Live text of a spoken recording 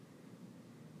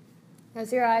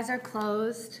As your eyes are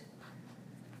closed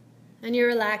and you're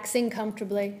relaxing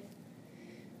comfortably,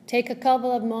 take a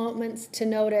couple of moments to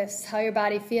notice how your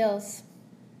body feels.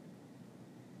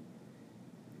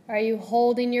 Are you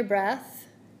holding your breath?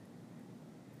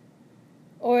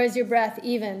 Or is your breath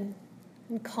even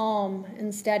and calm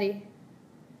and steady?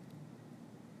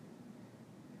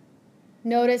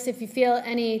 Notice if you feel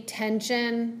any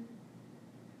tension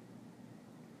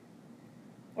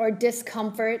or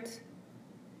discomfort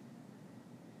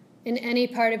in any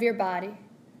part of your body.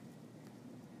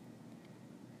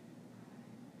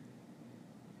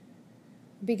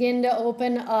 Begin to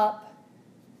open up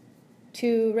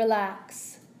to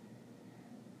relax.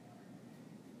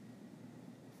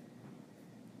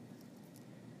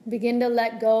 Begin to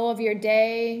let go of your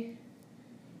day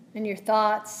and your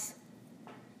thoughts.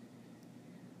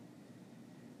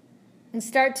 And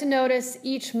start to notice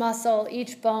each muscle,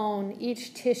 each bone,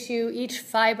 each tissue, each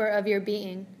fiber of your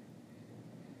being.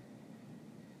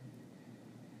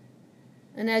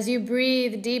 And as you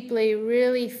breathe deeply,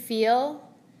 really feel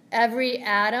every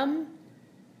atom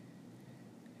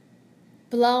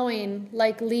blowing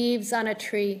like leaves on a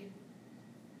tree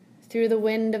through the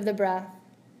wind of the breath.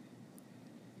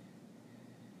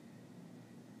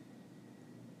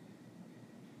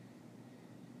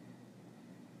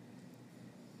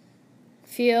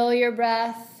 Feel your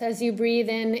breath as you breathe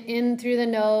in through the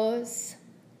nose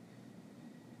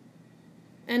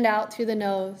and out through the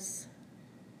nose.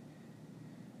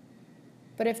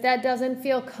 But if that doesn't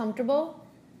feel comfortable,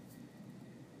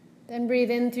 then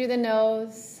breathe in through the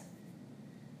nose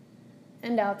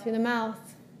and out through the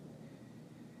mouth.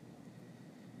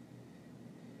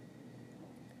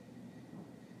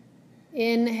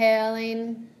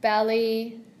 Inhaling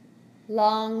belly,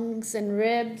 lungs, and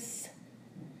ribs.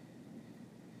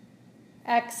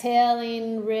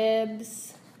 Exhaling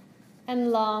ribs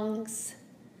and lungs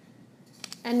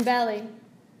and belly.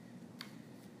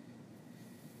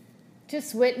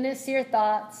 Just witness your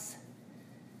thoughts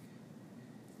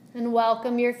and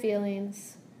welcome your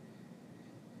feelings.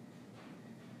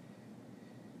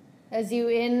 As you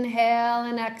inhale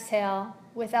and exhale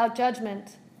without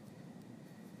judgment,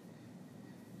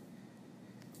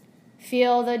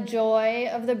 feel the joy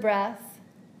of the breath.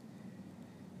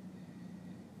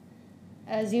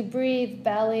 As you breathe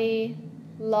belly,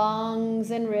 lungs,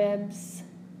 and ribs,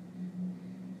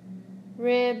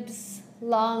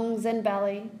 lungs, and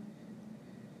belly.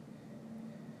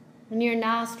 And your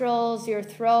nostrils, your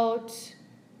throat,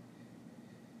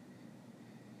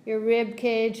 your rib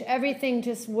cage, everything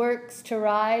just works to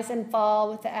rise and fall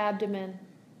with the abdomen.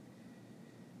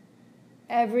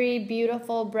 Every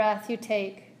beautiful breath you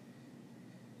take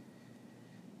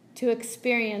to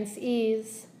experience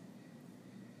ease.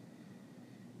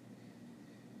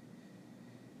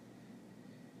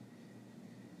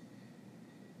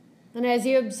 And as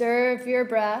you observe your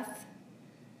breath,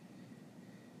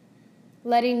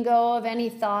 letting go of any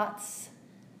thoughts,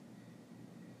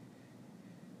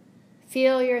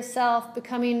 feel yourself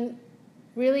becoming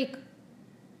really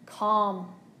calm.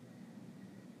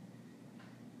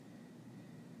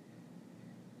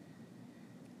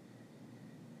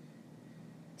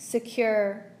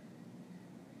 Secure.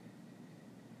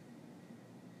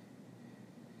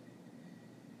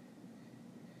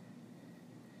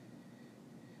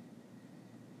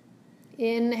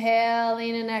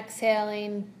 Inhaling and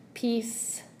exhaling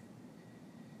peace.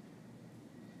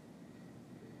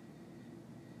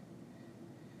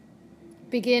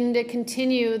 Begin to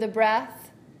continue the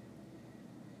breath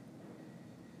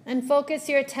and focus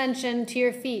your attention to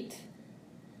your feet.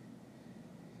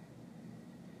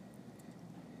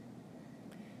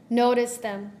 Notice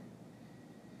them.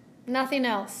 Nothing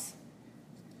else.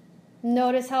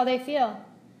 Notice how they feel.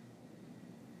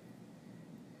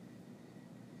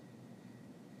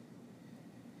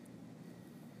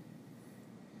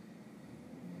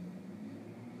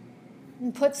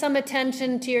 And put some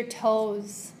attention to your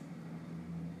toes.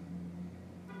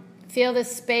 Feel the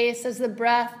space as the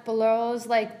breath blows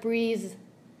like breeze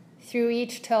through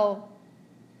each toe.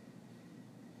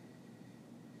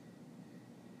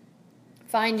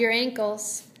 Find your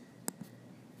ankles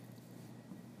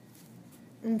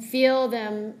and feel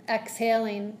them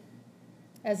exhaling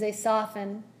as they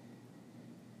soften.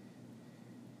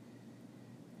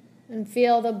 And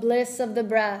feel the bliss of the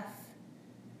breath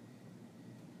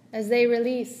as they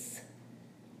release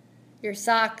your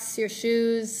socks, your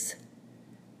shoes,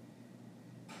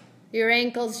 your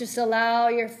ankles. Just allow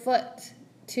your foot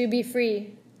to be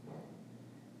free.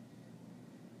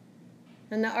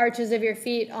 And the arches of your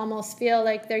feet almost feel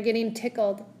like they're getting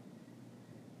tickled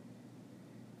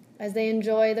as they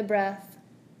enjoy the breath.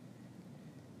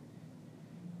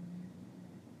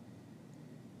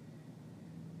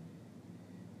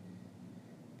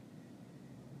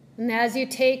 And as you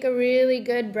take a really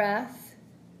good breath,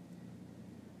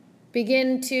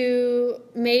 begin to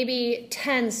maybe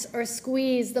tense or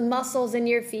squeeze the muscles in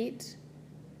your feet.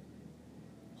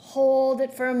 Hold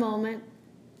it for a moment,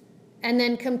 and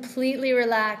then completely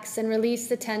relax and release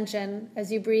the tension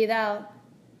as you breathe out.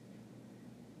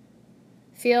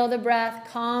 Feel the breath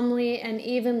calmly and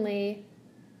evenly,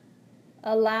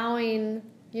 allowing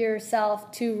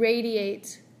yourself to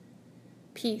radiate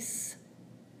peace.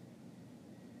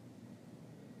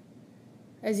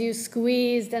 As you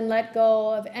squeezed and let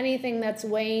go of anything that's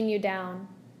weighing you down.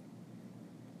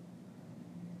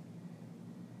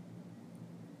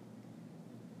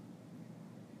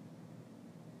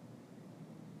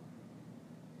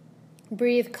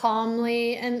 Breathe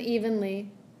calmly and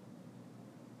evenly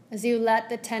as you let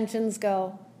the tensions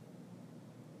go.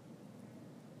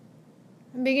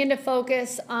 And begin to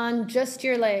focus on just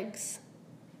your legs.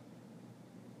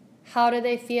 How do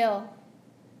they feel?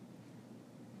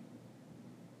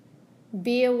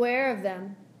 Be aware of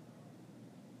them.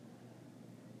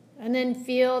 And then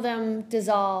feel them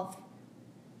dissolve.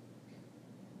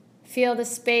 Feel the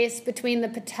space between the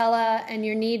patella and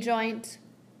your knee joint.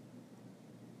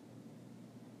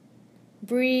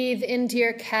 Breathe into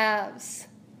your calves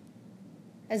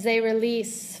as they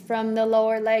release from the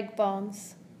lower leg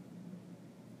bones.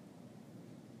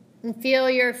 And feel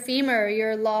your femur,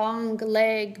 your long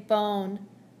leg bone,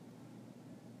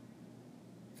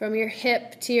 from your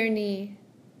hip to your knee,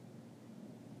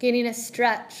 getting a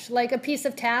stretch like a piece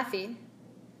of taffy.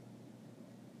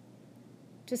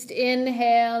 Just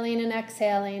inhaling and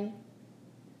exhaling.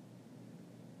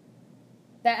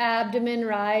 The abdomen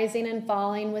rising and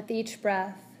falling with each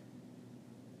breath.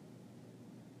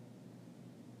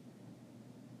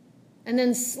 And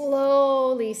then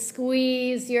slowly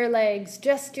squeeze your legs,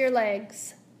 just your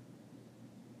legs,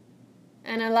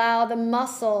 and allow the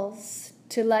muscles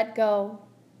to let go,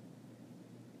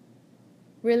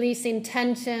 releasing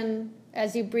tension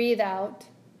as you breathe out.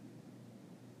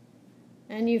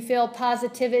 And you feel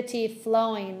positivity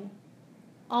flowing,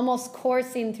 almost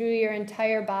coursing through your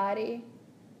entire body.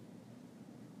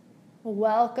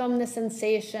 Welcome the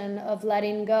sensation of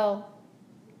letting go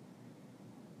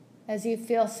as you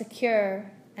feel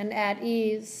secure and at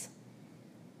ease.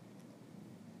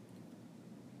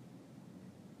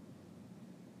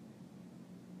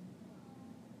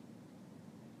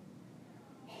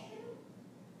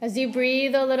 As you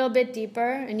breathe a little bit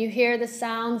deeper and you hear the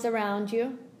sounds around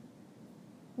you,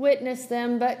 witness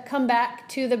them, but come back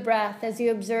to the breath as you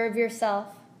observe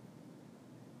yourself.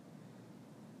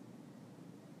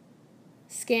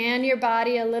 Scan your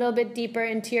body a little bit deeper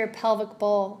into your pelvic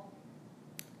bowl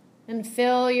and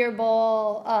fill your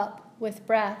bowl up with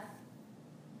breath.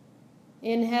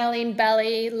 Inhaling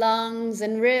belly, lungs,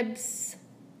 and ribs,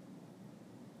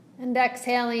 and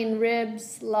exhaling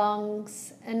ribs,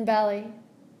 lungs, and belly.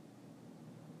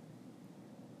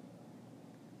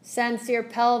 Sense your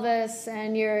pelvis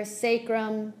and your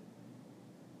sacrum.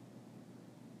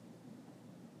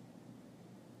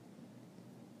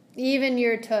 Even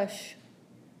your tush.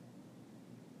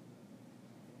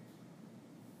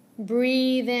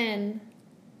 Breathe in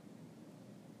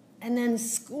and then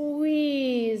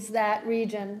squeeze that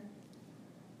region.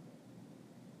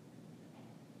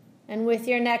 And with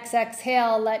your next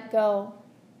exhale, let go.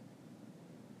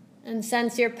 And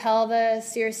sense your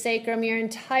pelvis, your sacrum, your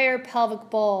entire pelvic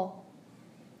bowl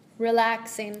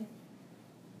relaxing.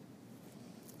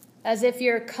 As if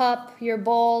your cup, your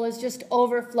bowl is just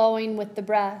overflowing with the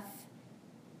breath.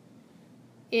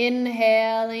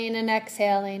 Inhaling and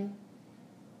exhaling.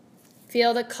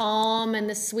 Feel the calm and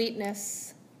the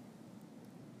sweetness.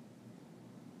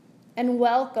 And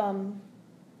welcome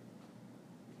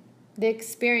the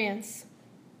experience.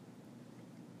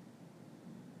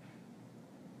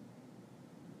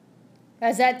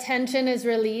 As that tension is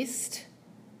released,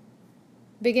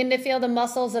 begin to feel the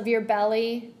muscles of your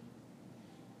belly,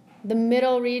 the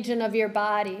middle region of your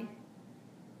body.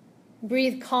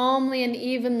 Breathe calmly and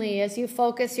evenly as you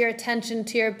focus your attention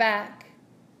to your back,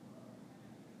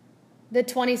 the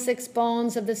 26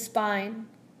 bones of the spine,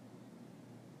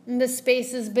 and the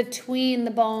spaces between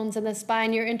the bones and the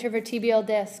spine, your intervertebral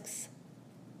discs.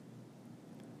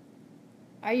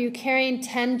 Are you carrying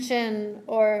tension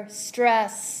or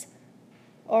stress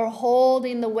or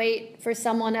holding the weight for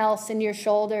someone else in your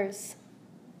shoulders?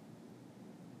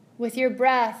 With your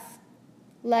breath,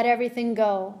 let everything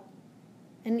go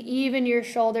and even your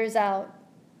shoulders out.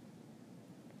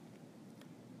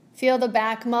 Feel the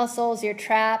back muscles, your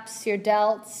traps, your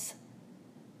delts,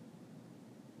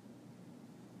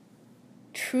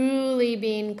 truly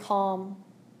being calm.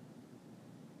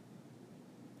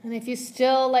 And if you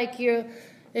still like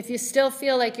if you still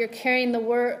feel like you're carrying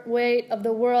the weight of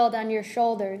the world on your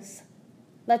shoulders,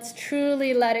 let's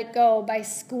truly let it go by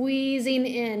squeezing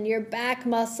in your back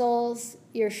muscles,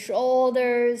 your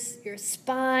shoulders, your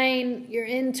spine, your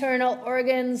internal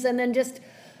organs, and then just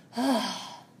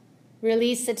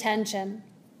release the tension.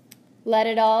 Let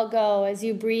it all go as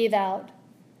you breathe out.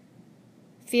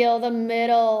 Feel the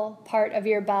middle part of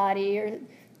your body, your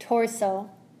torso,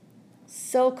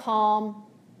 so calm,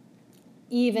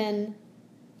 even.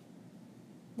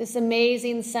 This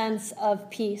amazing sense of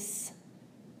peace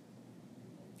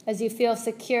as you feel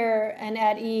secure and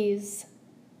at ease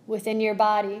within your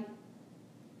body.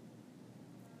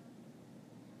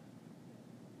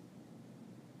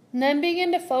 And then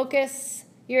begin to focus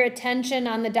your attention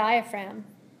on the diaphragm,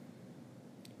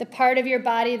 the part of your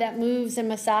body that moves and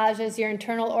massages your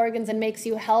internal organs and makes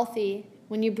you healthy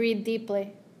when you breathe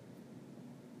deeply.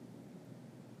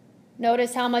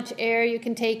 Notice how much air you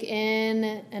can take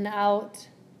in and out.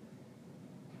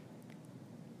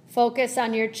 Focus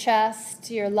on your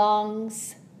chest, your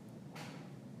lungs.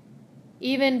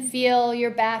 Even feel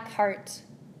your back heart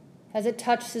as it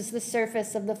touches the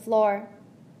surface of the floor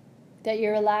that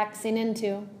you're relaxing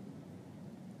into.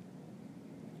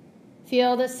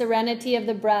 Feel the serenity of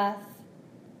the breath.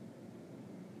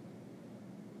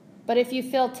 But if you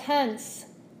feel tense,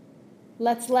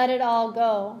 let's let it all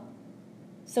go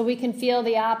so we can feel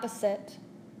the opposite.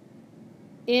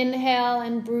 Inhale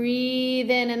and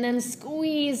breathe in, and then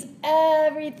squeeze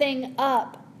everything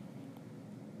up.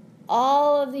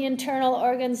 All of the internal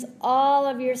organs, all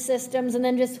of your systems, and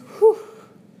then just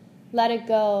let it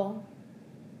go.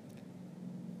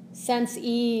 Sense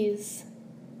ease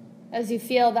as you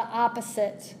feel the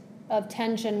opposite of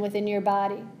tension within your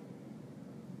body.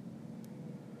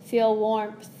 Feel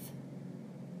warmth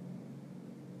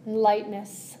and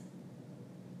lightness.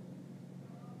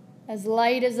 As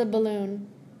light as a balloon.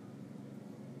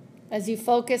 As you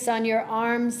focus on your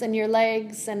arms and your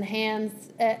legs and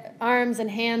hands, arms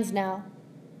and hands now.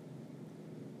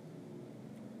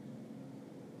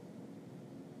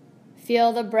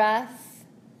 Feel the breath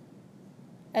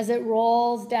as it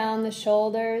rolls down the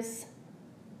shoulders,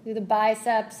 through the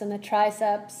biceps and the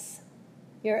triceps,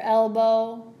 your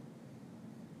elbow,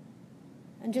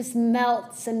 and just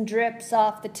melts and drips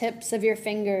off the tips of your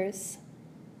fingers.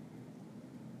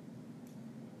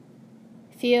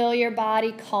 Feel your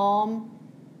body calm.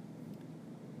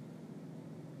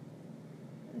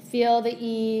 Feel the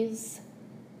ease.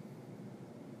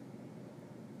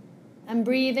 And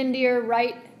breathe into your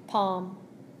right palm,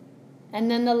 and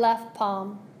then the left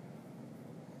palm,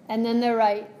 and then the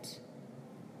right,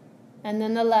 and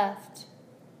then the left.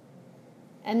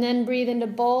 And then breathe into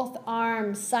both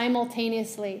arms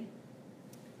simultaneously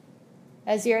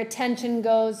as your attention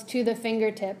goes to the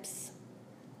fingertips.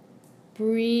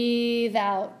 Breathe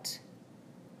out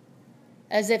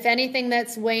as if anything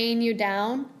that's weighing you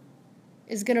down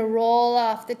is going to roll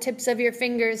off the tips of your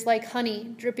fingers like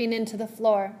honey dripping into the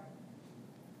floor.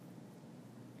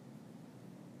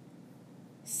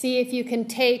 See if you can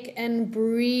take and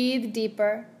breathe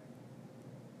deeper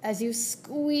as you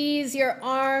squeeze your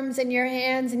arms and your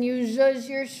hands and you zhuzh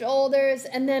your shoulders,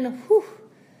 and then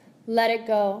let it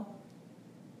go.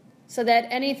 So that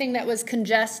anything that was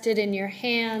congested in your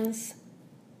hands,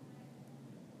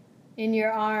 in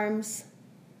your arms,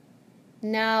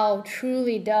 now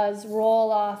truly does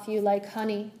roll off you like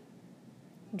honey,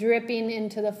 dripping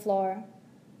into the floor.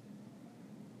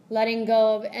 Letting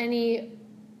go of any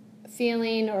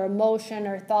feeling or emotion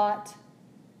or thought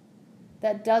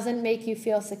that doesn't make you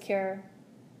feel secure.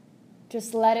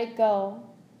 Just let it go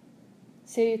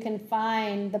so you can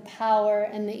find the power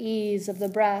and the ease of the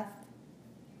breath.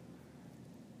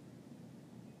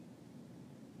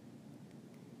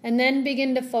 And then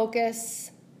begin to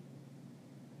focus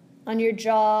on your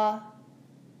jaw,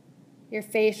 your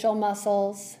facial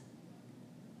muscles,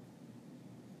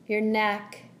 your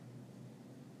neck,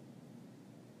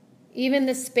 even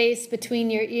the space between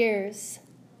your ears.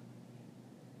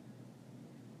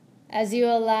 As you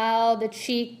allow the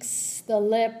cheeks, the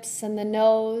lips, and the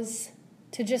nose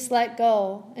to just let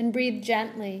go and breathe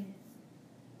gently,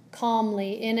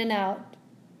 calmly, in and out.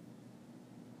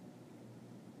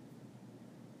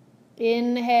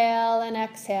 Inhale and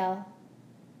exhale.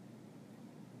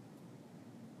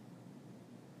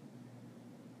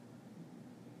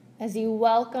 As you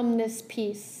welcome this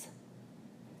peace.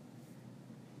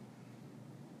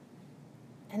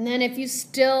 And then if you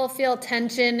still feel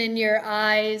tension in your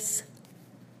eyes,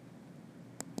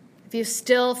 if you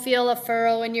still feel a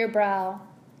furrow in your brow,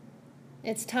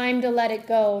 it's time to let it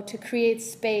go, to create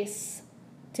space,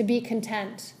 to be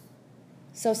content.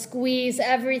 So squeeze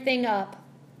everything up.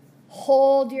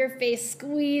 Hold your face,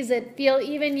 squeeze it. Feel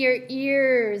even your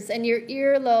ears and your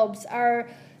earlobes are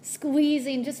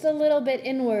squeezing just a little bit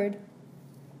inward.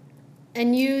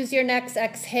 And use your next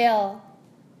exhale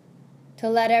to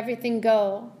let everything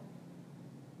go,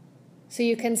 so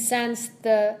you can sense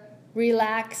the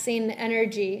relaxing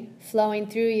energy flowing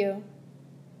through you.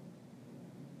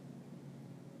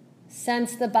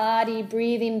 Sense the body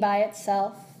breathing by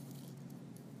itself.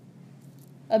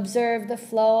 Observe the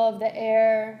flow of the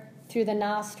air through the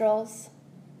nostrils.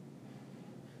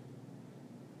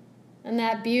 And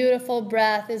that beautiful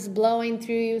breath is blowing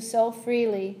through you so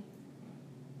freely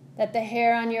that the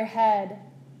hair on your head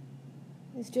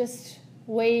is just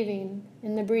waving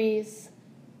in the breeze.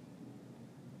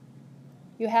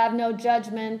 You have no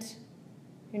judgment.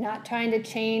 You're not trying to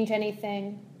change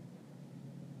anything.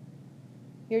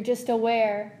 You're just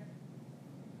aware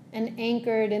and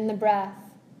anchored in the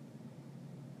breath,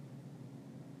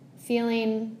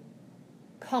 feeling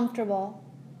comfortable,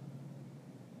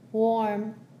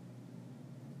 warm,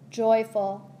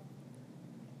 joyful,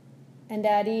 and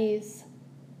at ease.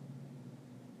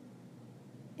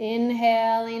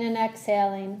 Inhaling and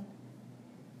exhaling,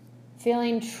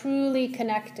 feeling truly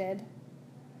connected.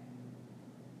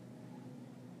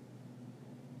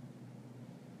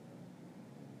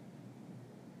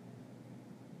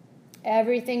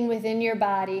 Everything within your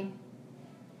body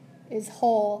is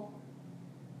whole,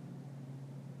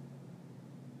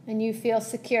 and you feel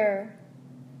secure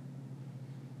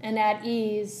and at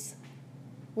ease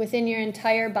within your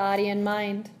entire body and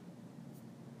mind.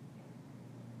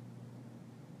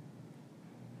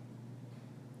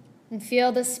 And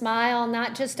feel the smile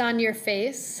not just on your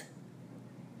face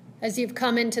as you've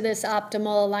come into this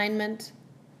optimal alignment,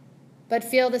 but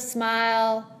feel the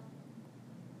smile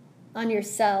on your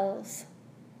cells,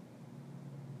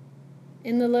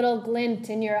 in the little glint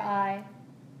in your eye.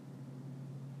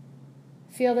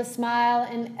 Feel the smile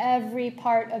in every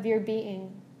part of your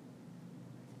being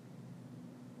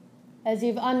as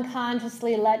you've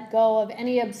unconsciously let go of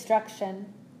any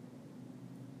obstruction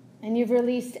and you've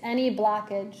released any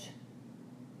blockage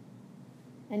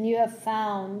and you have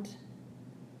found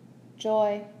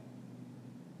joy.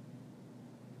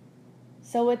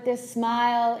 So with this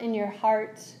smile in your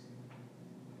heart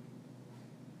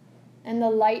and the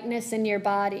lightness in your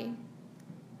body,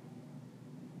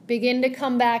 begin to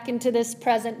come back into this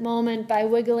present moment by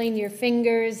wiggling your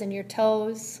fingers and your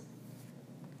toes.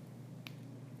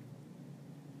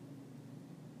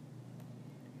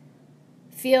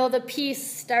 Feel the peace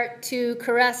start to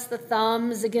caress the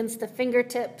thumbs against the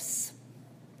fingertips.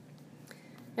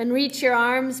 And reach your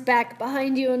arms back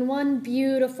behind you in one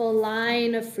beautiful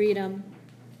line of freedom.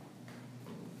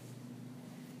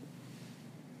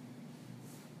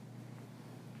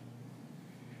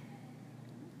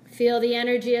 Feel the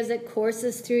energy as it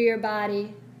courses through your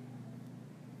body.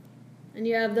 And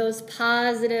you have those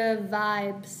positive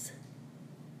vibes.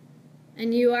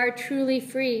 And you are truly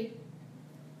free.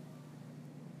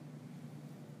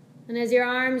 And as your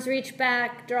arms reach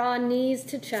back, draw knees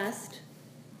to chest.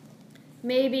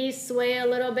 Maybe sway a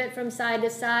little bit from side to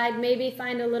side. Maybe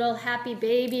find a little happy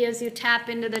baby as you tap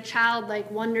into the childlike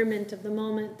wonderment of the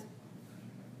moment.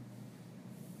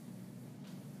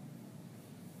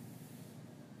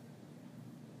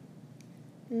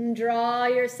 And draw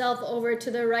yourself over to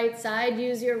the right side.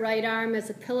 Use your right arm as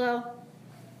a pillow.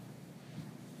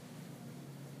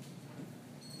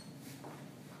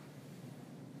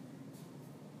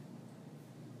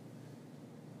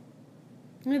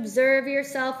 And observe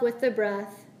yourself with the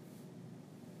breath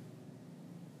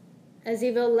as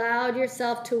you've allowed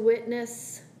yourself to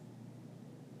witness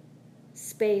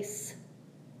space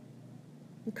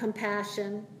and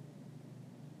compassion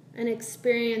and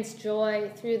experience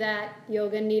joy through that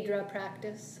Yoga Nidra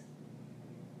practice.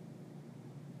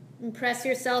 And press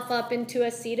yourself up into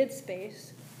a seated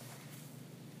space.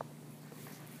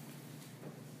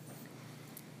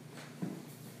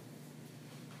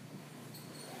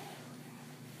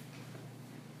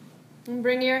 And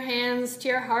bring your hands to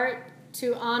your heart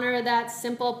to honor that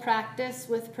simple practice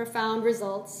with profound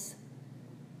results.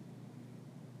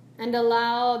 And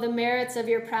allow the merits of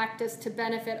your practice to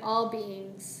benefit all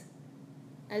beings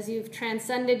as you've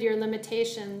transcended your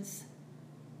limitations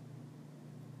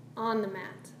on the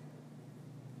mat,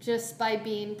 just by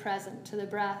being present to the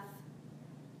breath.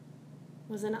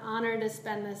 It was an honor to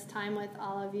spend this time with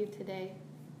all of you today.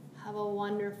 Have a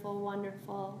wonderful,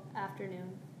 wonderful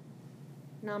afternoon.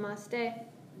 Namaste.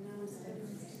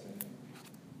 Namaste.